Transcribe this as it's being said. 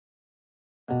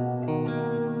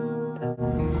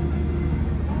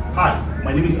Hi,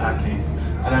 my name is Aki,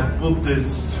 and I booked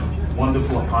this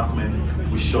wonderful apartment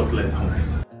with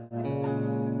Shortlethomes.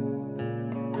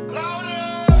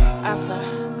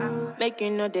 Alpha, make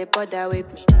you know they bother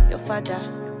with me. Your father,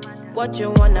 what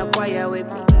you wanna acquire with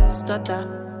me? Stutter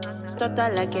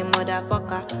like a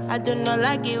motherfucker. I do not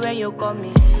like it when you call me.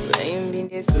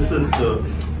 This is the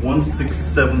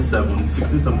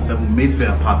 1677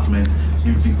 Mayfair Apartment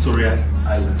in Victoria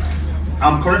Island.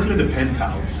 I'm currently in the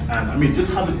penthouse, and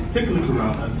just take a look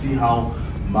around and see how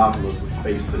marvelous the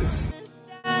space is.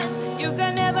 You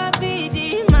can never be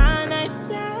the man I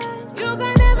stand. You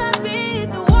can never be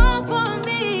the one for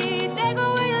me. Take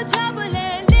away your trouble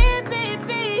and leave me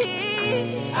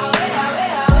be. Away,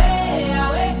 away, away,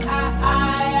 away,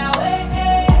 away,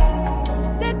 away.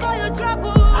 Take all your trouble.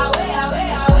 Away,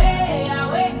 away, away,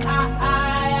 away,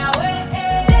 away.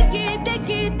 Take it, take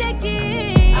it, take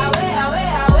it. Away,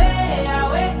 away, away, away,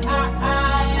 away.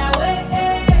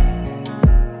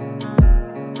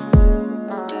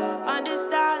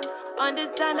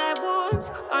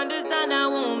 Understand I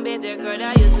won't be the girl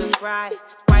that used to cry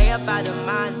about a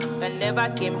man that never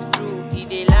came through. He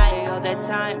did lie all the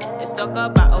time. Let's talk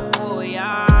about a fool,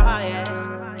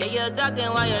 yeah. You're talking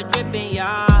while you're dripping,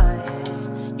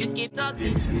 yeah. You keep talking.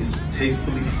 It is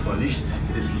tastefully furnished.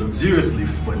 It is luxuriously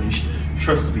furnished.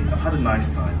 Trust me, I've had a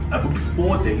nice time. I booked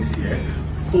 4 days here,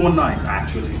 4 nights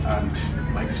actually, and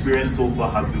my experience so far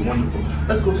has been wonderful.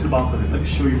 Let's go to the balcony. Let me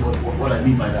show you what I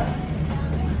mean by that.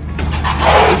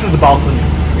 This is the balcony.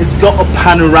 It's got a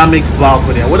panoramic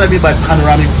balcony. And what I mean by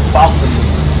panoramic balcony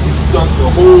is it's got the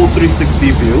whole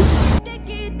 360 view.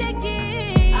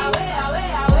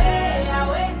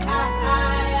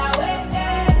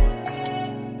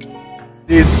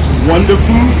 It's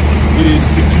wonderful. It is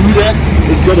secluded.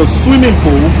 It's got a swimming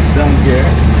pool down here.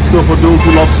 So for those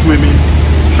who love swimming,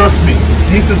 trust me,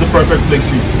 this is the perfect place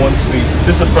you want to be.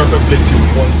 This is the perfect place you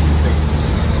want to stay.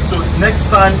 So next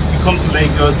time you come to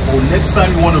Lagos, or next time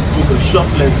you want to book a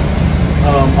Shortlet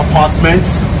apartment,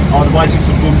 I would advise you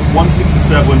to book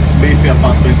 167 Mayfair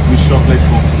Apartment with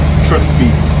Shortlethomes. Trust me,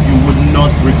 you would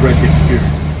not regret the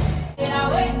experience.